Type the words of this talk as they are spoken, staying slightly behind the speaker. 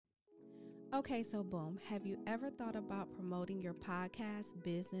Okay, so boom, have you ever thought about promoting your podcast,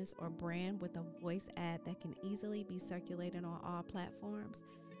 business, or brand with a voice ad that can easily be circulated on all platforms?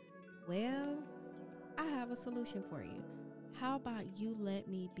 Well, I have a solution for you. How about you let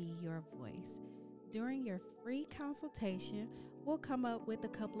me be your voice? During your free consultation, we'll come up with a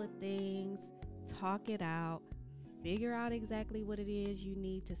couple of things, talk it out, figure out exactly what it is you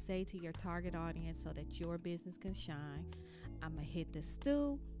need to say to your target audience so that your business can shine. I'm going to hit the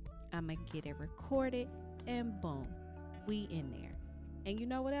stew, I'm going to get it recorded, and boom, we in there. And you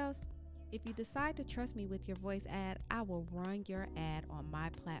know what else? If you decide to trust me with your voice ad, I will run your ad on my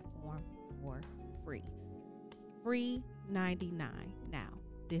platform for free. Free 99. Now,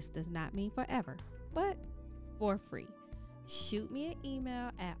 this does not mean forever, but for free. Shoot me an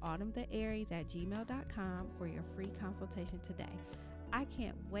email at autumnthearies@gmail.com for your free consultation today. I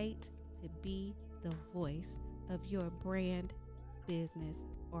can't wait to be the voice of your brand, business,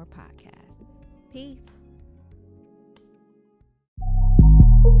 or podcast. Peace.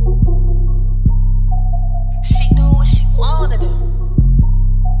 She do what she wanna do.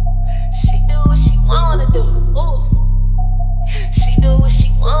 She do what she wanna do. Ooh. She do what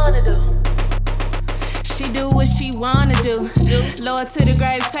she wanna do. She do what she wanna do. Lower to the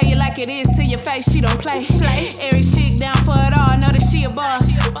grave, tell you like it is to your face. She don't play. Aries chick down for it all, know that she a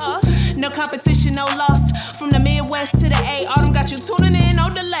boss. No competition, no loss. From the Midwest to the A, Autumn got you tuning in, no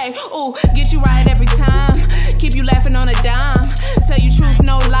delay. Ooh, get you right every time. Keep you laughing on a dime. Tell you truth,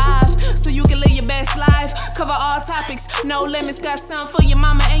 no lies. So you can live your best life. Cover all topics, no limits. Got something for your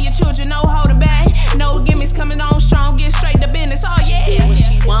mama and your children, no holding back. No gimmicks, coming on strong, get straight to business. Oh yeah. Do what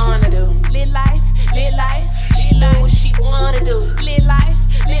she wanna do. Live life, live life. She do what she wanna do. Live life,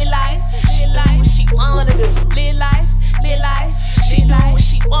 live life, She live do life. what she wanna do. Live life, live life, She live do life. what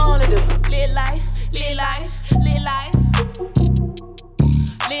she wanna do. Live life, live life, live life.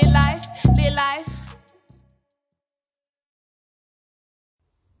 Live life, live life.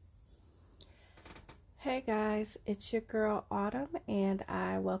 Hey guys, it's your girl Autumn, and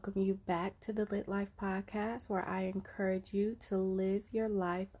I welcome you back to the Lit Life Podcast, where I encourage you to live your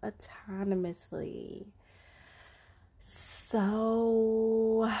life autonomously.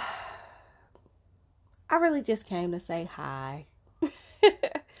 So, I really just came to say hi.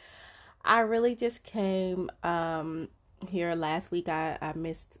 I really just came here last week. I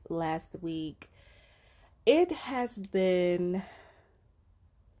missed last week. It has been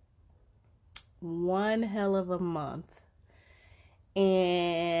one hell of a month,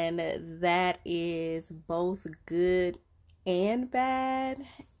 and that is both good and bad,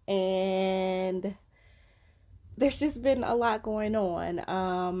 and there's just been a lot going on.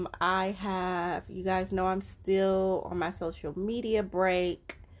 You guys know I'm still on my social media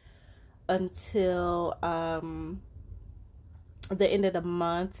break until the end of the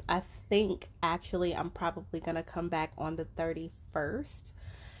month. I think actually I'm probably gonna come back on the 31st.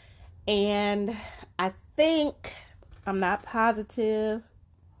 And I think, I'm not positive,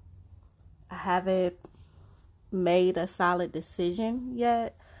 I haven't made a solid decision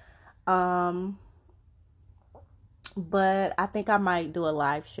yet, but I think I might do a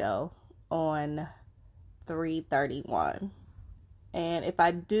live show on 3/31. And if I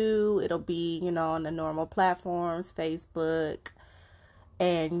do, it'll be, on the normal platforms, Facebook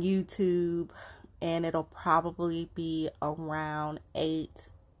and YouTube, and it'll probably be around 8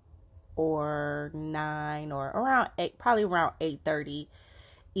 or 9 or around 8, probably around 8:30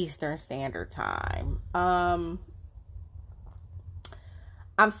 Eastern Standard Time.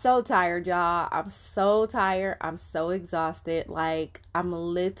 I'm so tired, y'all. I'm so tired. I'm so exhausted. Like, I'm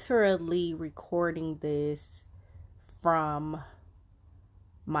literally recording this from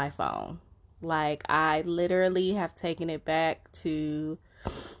my phone. Like, I literally have taken it back to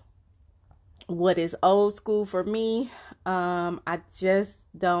what is old school for me. I just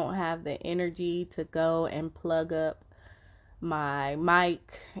don't have the energy to go and plug up my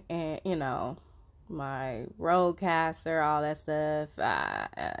mic and, my Rodecaster, all that stuff.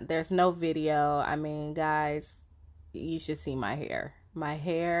 There's no video. I mean, guys, you should see my hair. My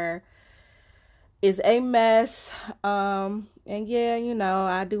hair is a mess. And yeah,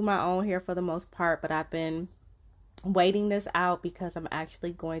 I do my own hair for the most part, but I've been waiting this out because I'm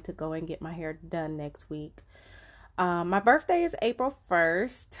actually going to go and get my hair done next week. My birthday is April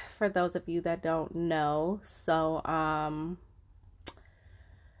 1st, for those of you that don't know. So,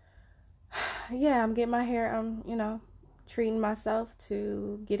 yeah, I'm getting my hair, treating myself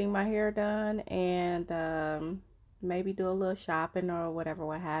to getting my hair done, and maybe do a little shopping or whatever,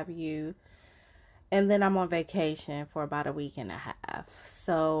 what have you. And then I'm on vacation for about a week and a half.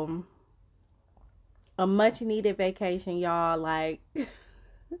 So, a much needed vacation, y'all. Like,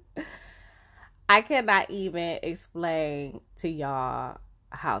 I cannot even explain to y'all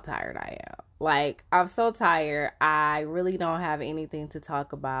how tired I am. Like, I'm so tired. I really don't have anything to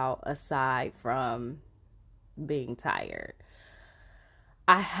talk about aside from being tired.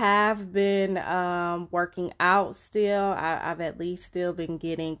 I have been working out still. I've at least still been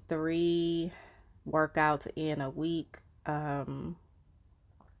getting 3 workouts in a week.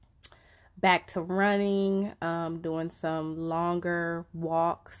 Back to running, doing some longer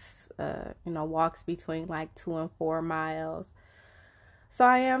walks, walks between like 2 and 4 miles. So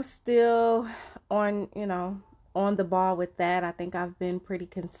I am still on the ball with that. I think I've been pretty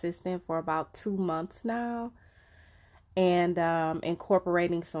consistent for about 2 months now, and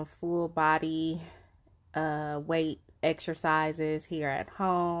incorporating some full body weight exercises here at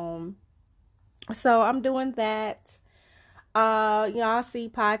home. So I'm doing that. Y'all see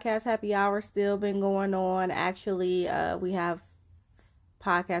Podcast Happy Hour still been going on. Actually, we have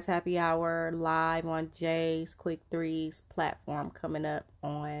Podcast Happy Hour live on Jay's Quick Threes platform coming up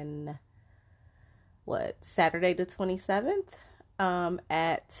on Saturday the 27th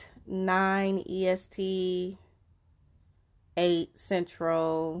at 9 EST, 8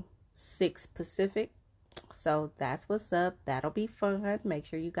 Central, 6 Pacific. So that's what's up. That'll be fun. Make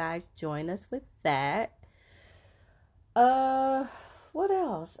sure you guys join us with that. What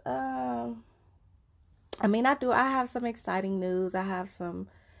else? I have some exciting news. I have some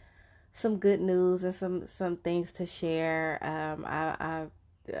good news and some things to share. I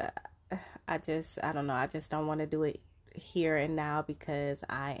don't know. I just don't want to do it here and now because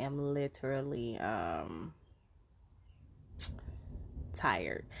I am literally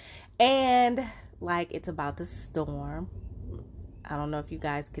tired. And like, it's about to storm. I don't know if you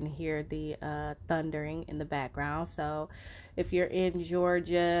guys can hear the thundering in the background. So if you're in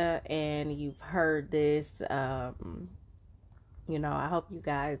Georgia and you've heard this, I hope you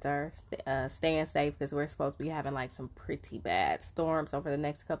guys are staying safe, because we're supposed to be having like some pretty bad storms over the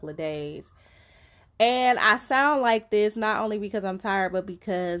next couple of days. And I sound like this not only because I'm tired, but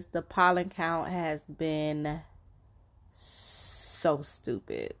because the pollen count has been so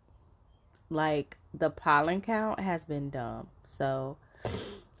stupid. Like, the pollen count has been dumb. So,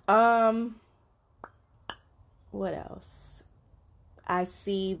 what else? I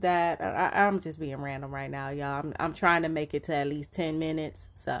see that I'm just being random right now, y'all. I'm trying to make it to at least 10 minutes.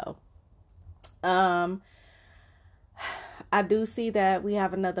 So, I do see that we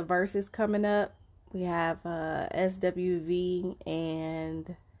have another versus coming up. We have SWV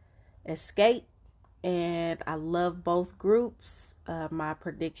and Escape. And I love both groups. My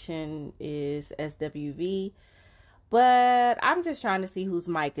prediction is SWV. But I'm just trying to see whose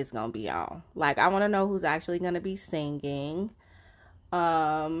mic is going to be on. Like, I want to know who's actually going to be singing.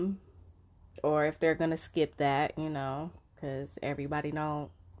 Or if they're going to skip that, because everybody don't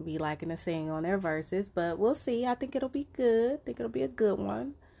be liking to sing on their verses. But we'll see. I think it'll be good. I think it'll be a good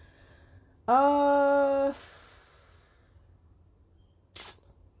one.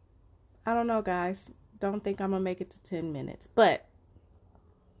 I don't know, guys. Don't think I'm going to make it to 10 minutes. But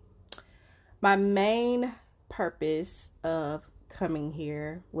my main purpose of coming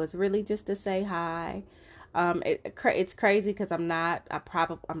here was really just to say hi. It's crazy because I'm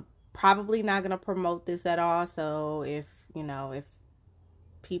probably not going to promote this at all. So if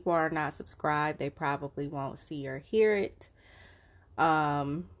people are not subscribed, they probably won't see or hear it.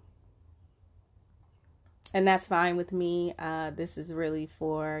 And that's fine with me. This is really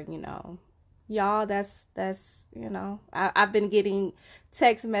for, y'all. That's I've been getting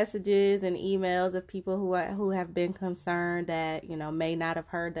text messages and emails of people who have been concerned that, may not have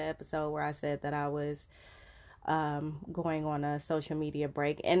heard the episode where I said that I was going on a social media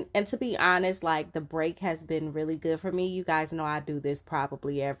break. And to be honest, like, the break has been really good for me. You guys know I do this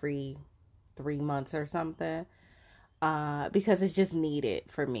probably every 3 months or something. Because it's just needed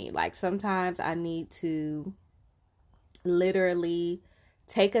for me. Like, sometimes I need to literally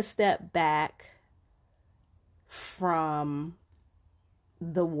take a step back from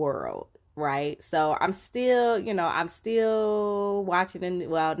the world, right? So I'm still watching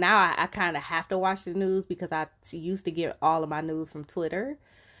now I kind of have to watch the news because I used to get all of my news from Twitter.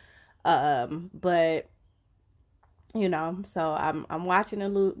 But so I'm watching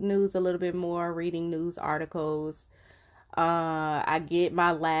the news a little bbit more, reading news articles. I get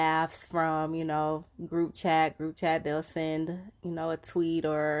my laughs from, group chat. They'll send, a tweet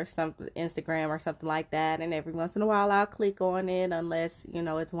or something, Instagram or something like that. And every once in a while I'll click on it, unless,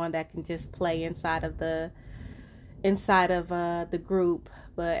 it's one that can just play inside of the group.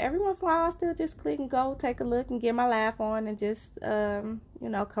 But every once in a while I'll still just click and go take a look and get my laugh on and just, come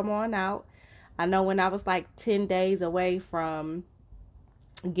on out. I know when I was like 10 days away from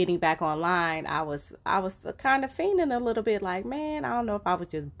getting back online, I was kind of feeling a little bit like, man, I don't know if I was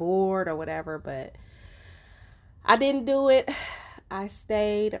just bored or whatever, but I didn't do it. I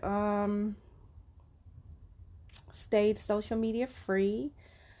stayed social media free.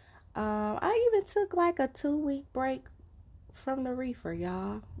 I even took like a 2-week break from the reefer,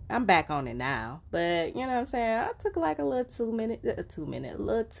 y'all. I'm back on it now, but you know what I'm saying? I took like a little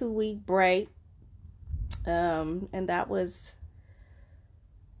 2-week break. And that was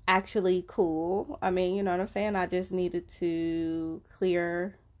actually cool. I mean, you know what I'm saying? I just needed to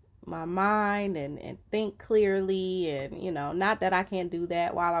clear my mind and think clearly, and you know, not that I can't do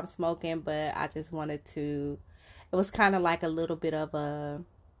that while I'm smoking, but I just wanted to, it was kind of like a little bit of a,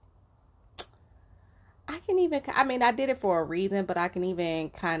 I did it for a reason, but I can even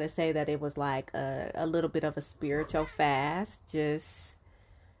kind of say that it was like a little bit of a spiritual fast. Just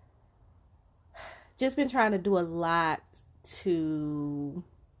been trying to do a lot to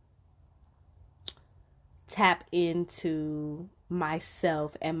tap into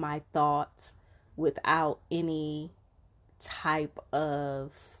myself and my thoughts without any type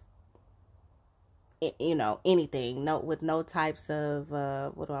of, you know, anything, with no types of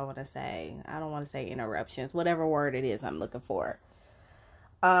what do I want to say? I don't want to say interruptions, whatever word it is I'm looking for.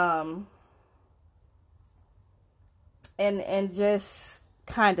 And just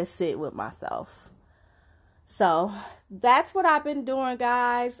kind of sit with myself. So that's what I've been doing,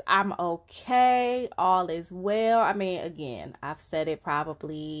 guys. I'm okay. All is well. I mean, again, I've said it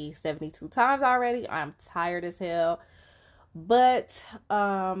probably 72 times already. I'm tired as hell. But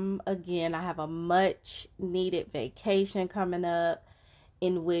again, I have a much needed vacation coming up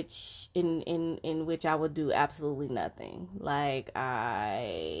in which I will do absolutely nothing. Like,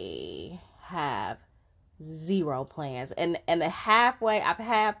 I have zero plans. And I've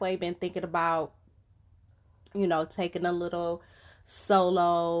halfway been thinking about, you know, taking a little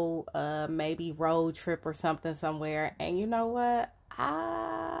solo, maybe road trip or something somewhere. And you know what?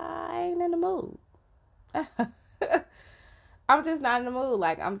 I ain't in the mood. I'm just not in the mood.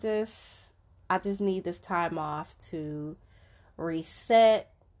 Like, I just need this time off to reset,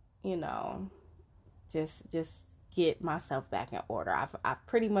 you know, just get myself back in order. I've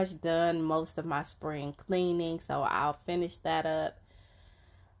pretty much done most of my spring cleaning, so I'll finish that up.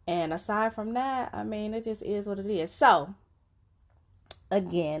 And aside from that, I mean, it just is what it is. So,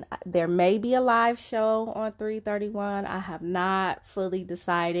 again, there may be a live show on 3/31. I have not fully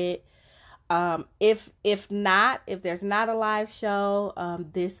decided. If there's not a live show,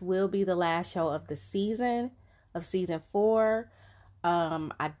 this will be the last show of the season 4.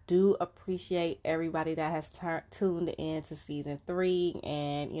 I do appreciate everybody that has tuned in to season 3,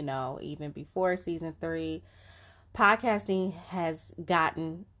 and you know, even before season 3. Podcasting has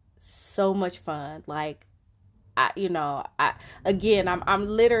gotten so much fun. Like, I'm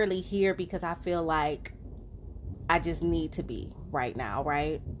literally here because I feel like I just need to be right now,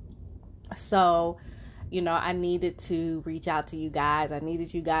 right? So, you know, I needed to reach out to you guys. I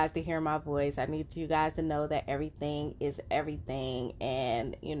needed you guys to hear my voice. I needed you guys to know that everything is everything,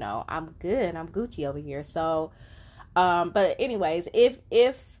 and you know, I'm good. I'm Gucci over here. So, but anyways, if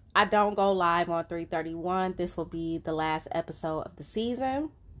I don't go live on 3/31, this will be the last episode of the season.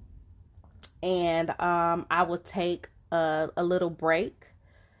 And I will take a little break.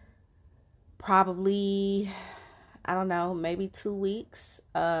 Probably, I don't know, maybe 2 weeks.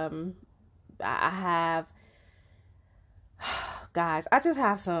 Guys, I just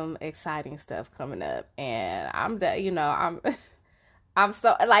have some exciting stuff coming up. And I'm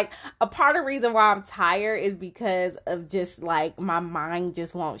so, like, a part of the reason why I'm tired is because of just, like, my mind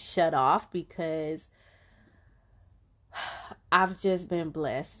just won't shut off, because I've just been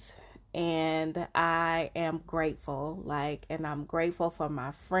blessed, and I am grateful, like, and I'm grateful for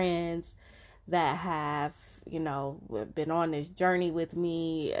my friends that have, you know, been on this journey with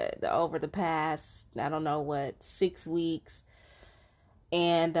me over the past, 6 weeks.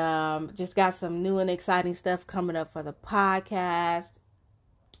 And just got some new and exciting stuff coming up for the podcast.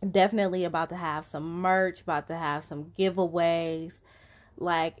 Definitely about to have some merch, about to have some giveaways.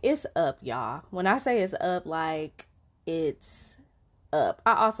 Like, it's up, y'all. When I say it's up, like, it's up.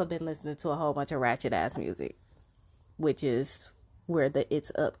 I also been listening to a whole bunch of ratchet ass music, which is where the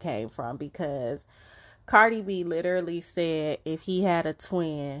 "it's up" came from, because Cardi B literally said if he had a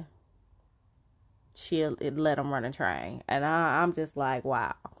twin, she'll let him run a train. And I'm just like,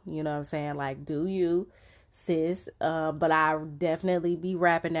 wow, you know what I'm saying? Like, do you, sis? But I'll definitely be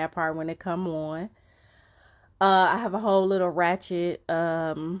rapping that part when it come on. I have a whole little ratchet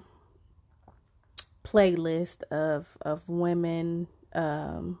playlist of women,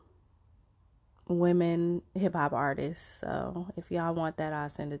 women hip hop artists. So if y'all want that, I'll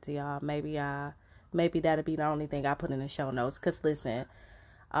send it to y'all. Maybe that'll be the only thing I put in the show notes. Cause listen,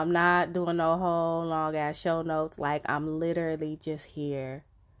 I'm not doing no whole long ass show notes. Like, I'm literally just here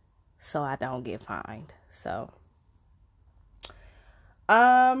so I don't get fined. So,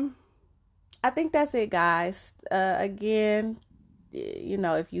 I think that's it, guys. Again, you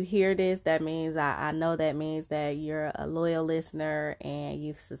know, if you hear this, that means I know that means that you're a loyal listener and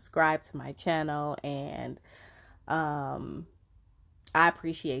you've subscribed to my channel, and I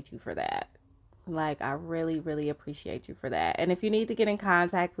appreciate you for that. Like, I really, really appreciate you for that. And if you need to get in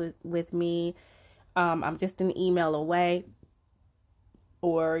contact with me, I'm just an email away,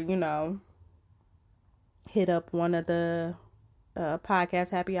 or, you know, hit up one of the podcast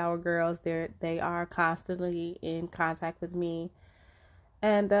happy hour girls. They are constantly in contact with me.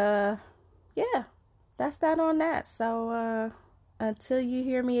 And yeah, that's that on that. So until you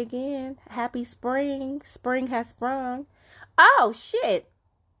hear me again, happy spring. Spring has sprung. Oh shit.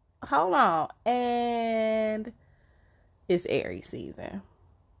 Hold on. And it's Aries season.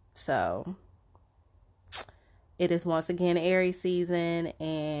 So it is once again Aries season,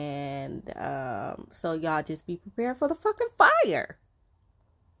 and so y'all just be prepared for the fucking fire.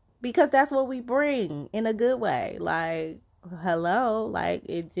 Because that's what we bring in a good way. Like, hello, like,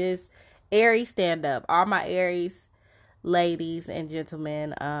 it just, Aries, stand up. All my Aries ladies and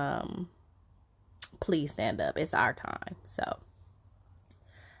gentlemen, please stand up. It's our time. So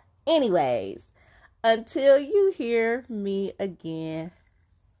anyways, until you hear me again,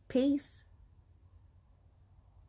 peace.